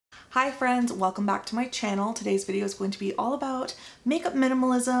Hi friends, welcome back to my channel. Today's video is going to be all about makeup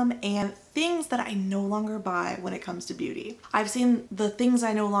minimalism and things that I no longer buy when it comes to beauty. I've seen the things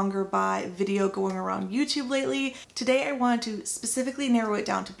I no longer buy video going around YouTube lately. Today I wanted to specifically narrow it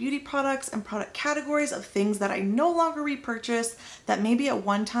down to beauty products and product categories of things that I no longer repurchase that maybe at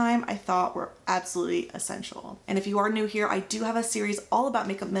one time I thought were absolutely essential. And if you are new here, I do have a series all about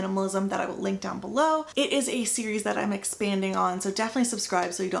makeup minimalism that I will link down below. It is a series that I'm expanding on, so definitely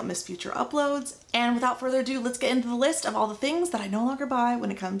subscribe so you don't miss future uploads. And without further ado, let's get into the list of all the things that I no longer buy when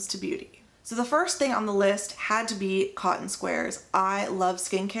it comes to beauty. So the first thing on the list had to be cotton squares. I love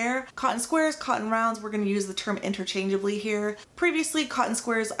skincare. Cotton squares, cotton rounds, we're going to use the term interchangeably here. Previously, cotton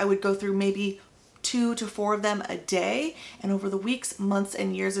squares, I would go through maybe 2 to 4 of them a day, and over the weeks, months,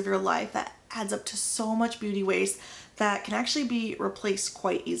 and years of your life, that adds up to so much beauty waste that can actually be replaced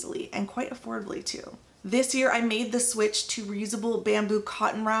quite easily and quite affordably too. This year I made the switch to reusable bamboo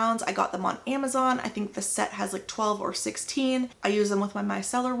cotton rounds. I got them on Amazon. I think the set has like 12 or 16. I use them with my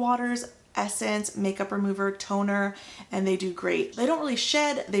micellar waters, essence, makeup remover, toner, and they do great. They don't really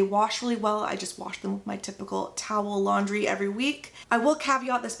shed, they wash really well. I just wash them with my typical towel laundry every week. I will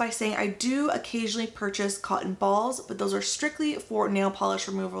caveat this by saying I do occasionally purchase cotton balls, but those are strictly for nail polish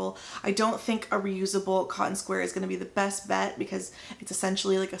removal. I don't think a reusable cotton square is going to be the best bet because it's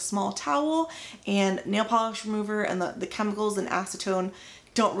essentially like a small towel, and nail polish remover and the chemicals and acetone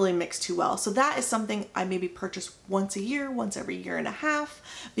don't really mix too well. So that is something I maybe purchase once a year, once every year and a half,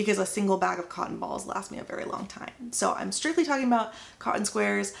 because a single bag of cotton balls lasts me a very long time. So I'm strictly talking about cotton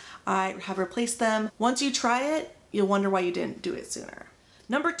squares. I have replaced them. Once you try it, you'll wonder why you didn't do it sooner.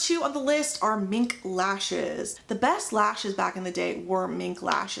 Number 2 on the list are mink lashes. The best lashes back in the day were mink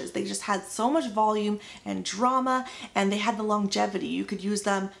lashes. They just had so much volume and drama, and they had the longevity. You could use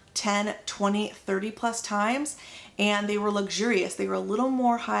them 10, 20, 30 plus times, and they were luxurious. They were a little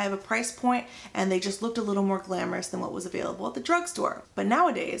more high of a price point, and they just looked a little more glamorous than what was available at the drugstore. But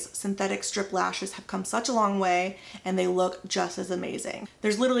nowadays, synthetic strip lashes have come such a long way, and they look just as amazing.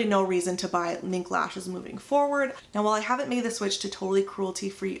 There's literally no reason to buy mink lashes moving forward. Now, while I haven't made the switch to totally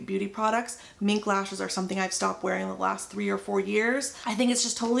cruelty-free beauty products, mink lashes are something I've stopped wearing in the last 3 or 4 years. I think it's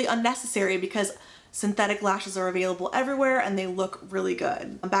just totally unnecessary because synthetic lashes are available everywhere and they look really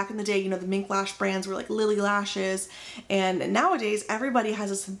good. Back in the day, you know, the mink lash brands were like Lily Lashes, and nowadays everybody has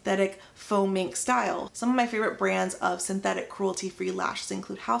a synthetic faux mink style. Some of my favorite brands of synthetic cruelty-free lashes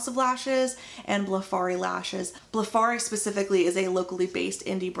include House of Lashes and Blefari Lashes. Blefari specifically is a locally based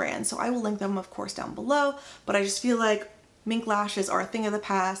indie brand, so I will link them of course down below, but I just feel like mink lashes are a thing of the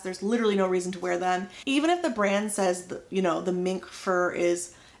past. There's literally no reason to wear them. Even if the brand says, you know, the mink fur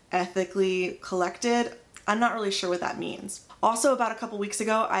is ethically collected, I'm not really sure what that means. Also, about a couple weeks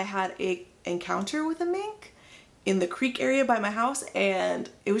ago, I had an encounter with a mink in the creek area by my house, and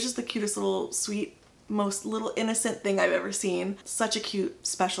it was just the cutest little sweet, most little innocent thing I've ever seen. Such a cute,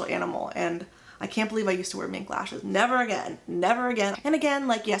 special animal, and I can't believe I used to wear mink lashes. Never again, never again. And again,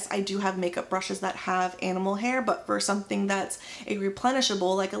 like, yes, I do have makeup brushes that have animal hair, but for something that's a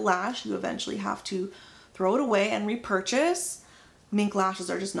replenishable, like a lash, you eventually have to throw it away and repurchase. Mink lashes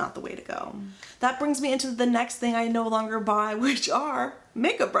are just not the way to go. That brings me into the next thing I no longer buy, which are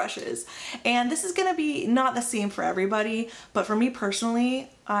makeup brushes. And this is gonna be not the same for everybody, but for me personally,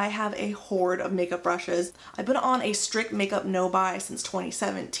 I have a hoard of makeup brushes. I've been on a strict makeup no-buy since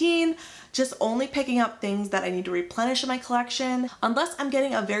 2017, just only picking up things that I need to replenish in my collection. Unless I'm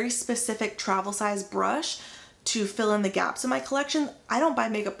getting a very specific travel size brush to fill in the gaps in my collection, I don't buy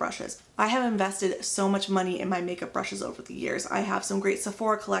makeup brushes. I have invested so much money in my makeup brushes over the years. I have some great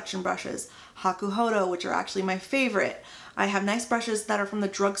Sephora collection brushes, Hakuhodo, which are actually my favorite. I have nice brushes that are from the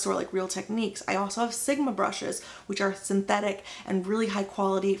drugstore like Real Techniques. I also have Sigma brushes, which are synthetic and really high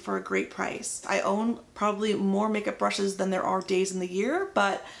quality for a great price. I own probably more makeup brushes than there are days in the year,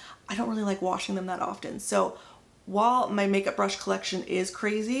 but I don't really like washing them that often. So while my makeup brush collection is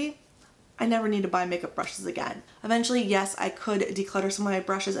crazy, I never need to buy makeup brushes again. Eventually, yes, I could declutter some of my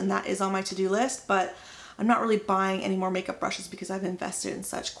brushes, and that is on my to-do list, but I'm not really buying any more makeup brushes because I've invested in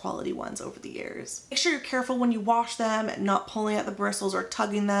such quality ones over the years. Make sure you're careful when you wash them, not pulling at the bristles or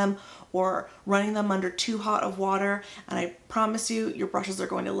tugging them or running them under too hot of water, and I promise you, your brushes are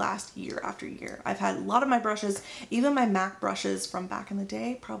going to last year after year. I've had a lot of my brushes, even my MAC brushes from back in the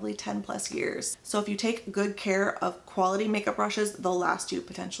day, probably 10 plus years. So if you take good care of quality makeup brushes, they'll last you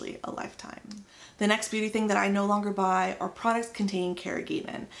potentially a lifetime. The next beauty thing that I no longer buy are products containing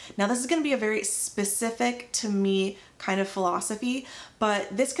carrageenan. Now this is going to be a very specific to me kind of philosophy,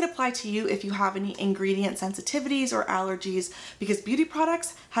 but this could apply to you if you have any ingredient sensitivities or allergies, because beauty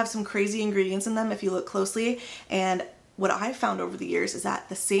products have some crazy ingredients in them if you look closely, and what I've found over the years is that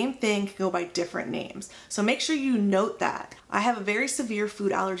the same thing can go by different names. So make sure you note that. I have a very severe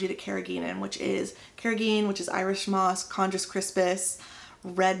food allergy to carrageenan, which is carrageenan, which is Irish moss, Chondrus crispus,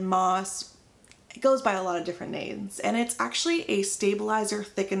 red moss. It goes by a lot of different names, and it's actually a stabilizer,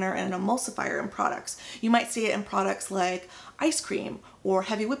 thickener, and an emulsifier in products. You might see it in products like ice cream or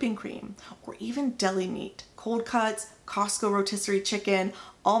heavy whipping cream or even deli meat, cold cuts, Costco rotisserie chicken,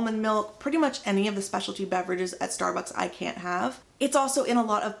 almond milk, pretty much any of the specialty beverages at Starbucks I can't have. It's also in a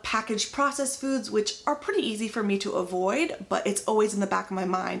lot of packaged processed foods, which are pretty easy for me to avoid, but it's always in the back of my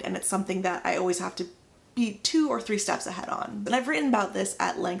mind, and it's something that I always have to be 2 or 3 steps ahead on. And I've written about this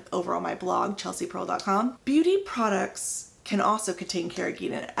at length over on my blog, chelseapearl.com. Beauty products can also contain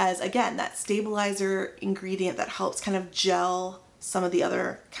carrageenan as, again, that stabilizer ingredient that helps kind of gel some of the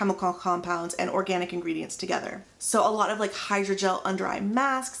other chemical compounds and organic ingredients together. So a lot of like hydrogel under eye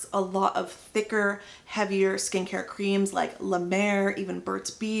masks, a lot of thicker, heavier skincare creams like La Mer, even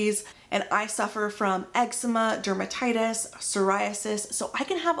Burt's Bees. And I suffer from eczema, dermatitis, psoriasis, so I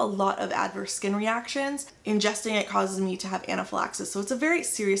can have a lot of adverse skin reactions. Ingesting it causes me to have anaphylaxis, so it's a very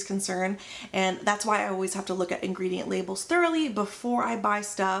serious concern, and that's why I always have to look at ingredient labels thoroughly before I buy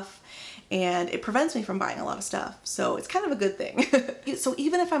stuff, and it prevents me from buying a lot of stuff, so it's kind of a good thing. So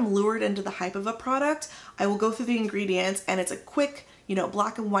even if I'm lured into the hype of a product, I will go through the ingredients, and it's a quick,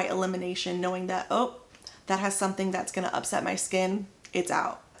 black and white elimination, knowing that, oh, that has something that's gonna upset my skin, it's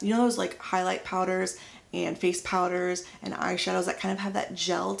out. You know those like highlight powders and face powders and eyeshadows that kind of have that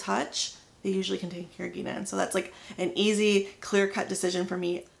gel touch? They usually contain carrageenan, so that's like an easy, clear-cut decision for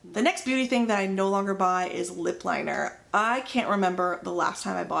me. The next beauty thing that I no longer buy is lip liner. I can't remember the last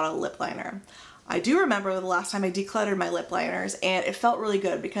time I bought a lip liner. I do remember the last time I decluttered my lip liners, and it felt really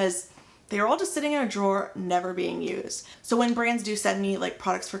good because they were all just sitting in a drawer, never being used. So when brands do send me like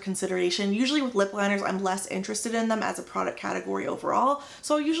products for consideration, usually with lip liners, I'm less interested in them as a product category overall.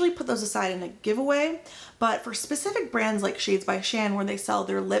 So I'll usually put those aside in a giveaway. But for specific brands like Shades by Shan, where they sell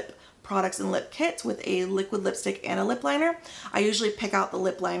their lip products and lip kits with a liquid lipstick and a lip liner, I usually pick out the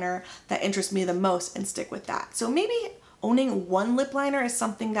lip liner that interests me the most and stick with that. So maybe owning one lip liner is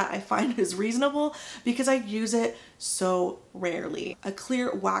something that I find is reasonable because I use it so rarely. A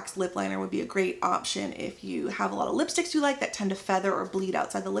clear wax lip liner would be a great option if you have a lot of lipsticks you like that tend to feather or bleed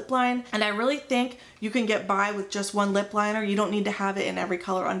outside the lip line. And I really think you can get by with just one lip liner. You don't need to have it in every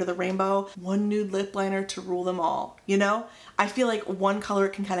color under the rainbow. One nude lip liner to rule them all, I feel like one color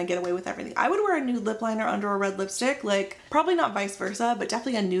can kind of get away with everything. I would wear a nude lip liner under a red lipstick, like probably not vice versa, but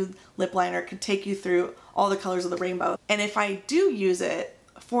definitely a nude lip liner could take you through all the colors of the rainbow. And if I do use it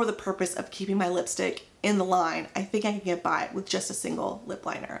for the purpose of keeping my lipstick in the line, I think I can get by with just a single lip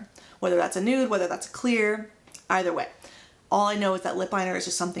liner. Whether that's a nude, whether that's a clear, either way. All I know is that lip liner is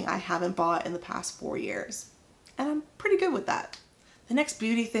just something I haven't bought in the past 4 years. And I'm pretty good with that. The next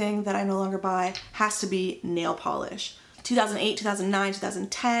beauty thing that I no longer buy has to be nail polish. 2008, 2009,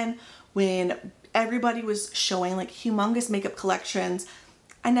 2010, when everybody was showing like humongous makeup collections,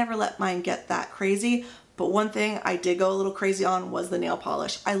 I never let mine get that crazy. But one thing I did go a little crazy on was the nail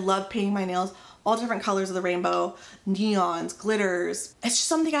polish. I love painting my nails all different colors of the rainbow, neons, glitters. It's just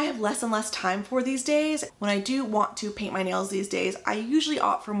something I have less and less time for these days. When I do want to paint my nails these days, I usually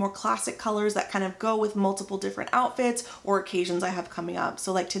opt for more classic colors that kind of go with multiple different outfits or occasions I have coming up.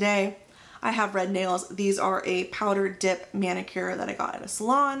 So like today, I have red nails. These are a powder dip manicure that I got at a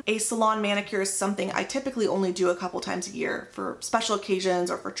salon. A salon manicure is something I typically only do a couple times a year for special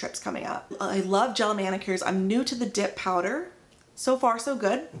occasions or for trips coming up. I love gel manicures. I'm new to the dip powder. So far, so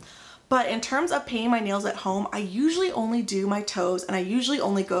good. But in terms of painting my nails at home, I usually only do my toes, and I usually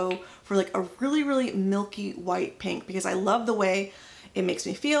only go for like a really, really milky white pink because I love the way it makes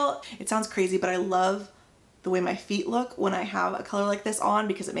me feel. It sounds crazy, but I love the way my feet look when I have a color like this on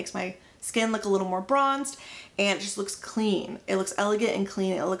because it makes my skin look a little more bronzed and it just looks clean. It looks elegant and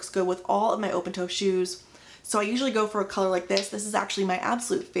clean. It looks good with all of my open toe shoes. So I usually go for a color like this. This is actually my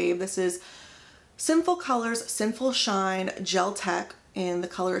absolute fave. This is Sinful Colors Sinful Shine Gel Tech in the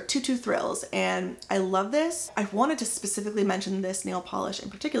color Tutu Thrills, and I love this. I wanted to specifically mention this nail polish in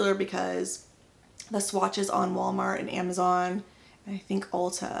particular because the swatches on Walmart and Amazon and I think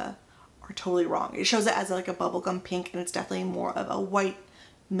Ulta are totally wrong. It shows it as like a bubblegum pink, and it's definitely more of a white,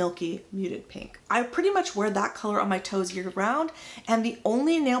 milky, muted pink. I pretty much wear that color on my toes year round, and the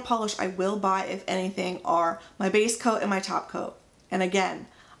only nail polish I will buy, if anything, are my base coat and my top coat. And again,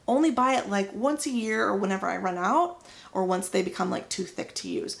 only buy it like once a year or whenever I run out, or once they become like too thick to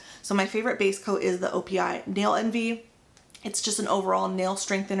use. So my favorite base coat is the OPI Nail Envy. It's just an overall nail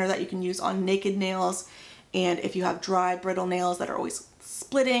strengthener that you can use on naked nails, and if you have dry, brittle nails that are always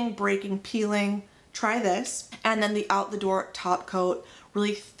splitting, breaking, peeling, try this. And then the Out the Door top coat,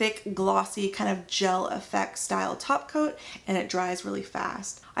 really thick, glossy, kind of gel effect style top coat, and it dries really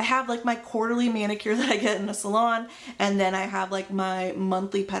fast. I have like my quarterly manicure that I get in a salon, and then I have like my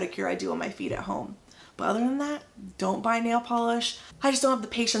monthly pedicure I do on my feet at home. But other than that, don't buy nail polish. I just don't have the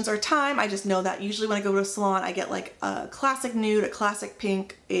patience or time. I just know that usually when I go to a salon, I get like a classic nude, a classic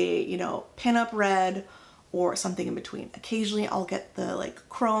pink, a, you know, pin-up red, or something in between. Occasionally I'll get the like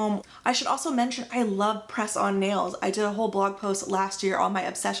chrome. I should also mention I love press-on nails. I did a whole blog post last year on my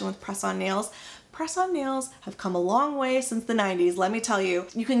obsession with press-on nails. Press-on nails have come a long way since the 90s, let me tell you.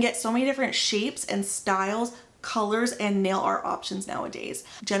 You can get so many different shapes and styles, colors, and nail art options nowadays.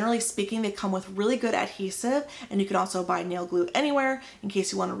 Generally speaking, they come with really good adhesive, and you can also buy nail glue anywhere in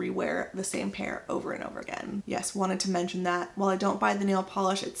case you want to rewear the same pair over and over again. Yes, wanted to mention that. While I don't buy the nail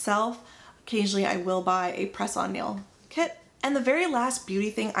polish itself, occasionally I will buy a press-on nail kit. And the very last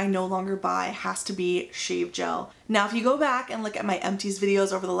beauty thing I no longer buy has to be shave gel. Now, if you go back and look at my empties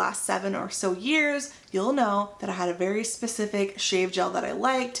videos over the last 7 or so years, you'll know that I had a very specific shave gel that I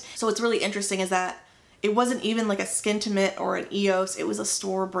liked. So what's really interesting is that it wasn't even like a Skintimate or an EOS, it was a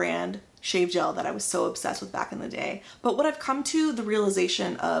store brand shave gel that I was so obsessed with back in the day. But what I've come to the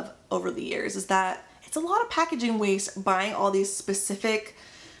realization of over the years is that it's a lot of packaging waste buying all these specific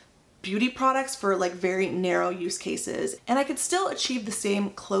beauty products for like very narrow use cases, and I could still achieve the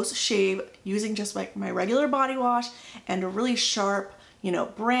same close shave using just like my regular body wash and a really sharp, you know,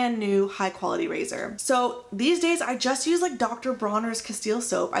 brand new high quality razor. So these days I just use like Dr. Bronner's Castile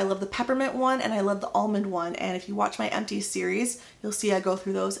soap. I love the peppermint one and I love the almond one, and if you watch my empties series, you'll see I go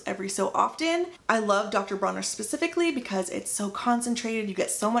through those every so often. I love Dr. Bronner specifically because it's so concentrated, you get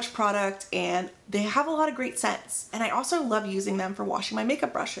so much product, and they have a lot of great scents. And I also love using them for washing my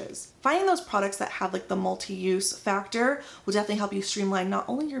makeup brushes. Finding those products that have like the multi-use factor will definitely help you streamline not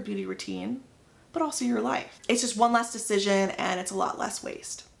only your beauty routine, but also your life. It's just one less decision and it's a lot less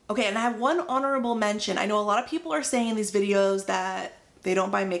waste. Okay, and I have one honorable mention. I know a lot of people are saying in these videos that they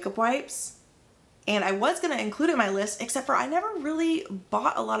don't buy makeup wipes, and I was gonna include it in my list, except for I never really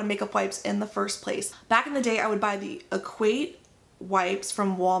bought a lot of makeup wipes in the first place. Back in the day, I would buy the Equate wipes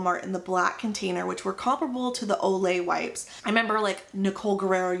from Walmart in the black container, which were comparable to the Olay wipes. I remember like Nicole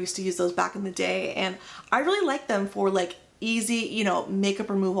Guerrero used to use those back in the day, and I really liked them for like easy, you know, makeup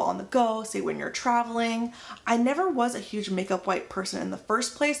removal on the go, say when you're traveling. I never was a huge makeup wipe person in the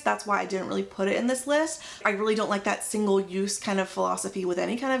first place. That's why I didn't really put it in this list. I really don't like that single use kind of philosophy with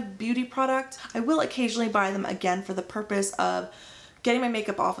any kind of beauty product. I will occasionally buy them again for the purpose of getting my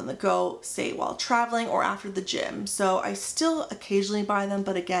makeup off on the go, say while traveling or after the gym. So I still occasionally buy them,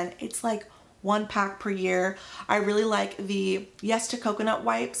 but again, it's like 1 pack per year. I really like the Yes to Coconut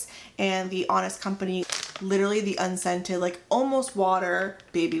wipes and the Honest Company, literally the unscented, like almost water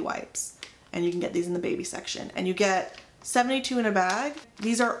baby wipes. And you can get these in the baby section. And you get 72 in a bag.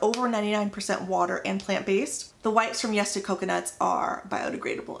 These are over 99% water and plant-based. The wipes from Yes to Coconuts are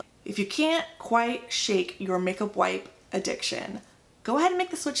biodegradable. If you can't quite shake your makeup wipe addiction, go ahead and make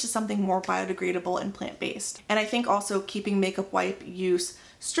the switch to something more biodegradable and plant-based. And I think also keeping makeup wipe use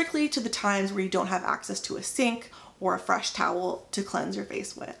strictly to the times where you don't have access to a sink or a fresh towel to cleanse your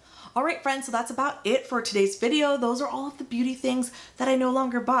face with. All right, friends, so that's about it for today's video. Those are all of the beauty things that I no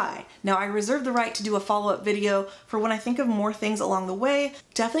longer buy. Now, I reserve the right to do a follow-up video for when I think of more things along the way.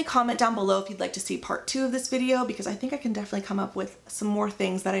 Definitely comment down below if you'd like to see part 2 of this video, because I think I can definitely come up with some more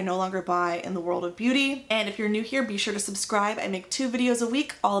things that I no longer buy in the world of beauty. And if you're new here, be sure to subscribe. I make 2 videos a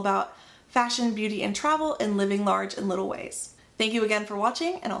week all about fashion, beauty, and travel, and living large in little ways. Thank you again for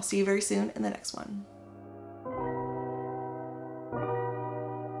watching, and I'll see you very soon in the next one.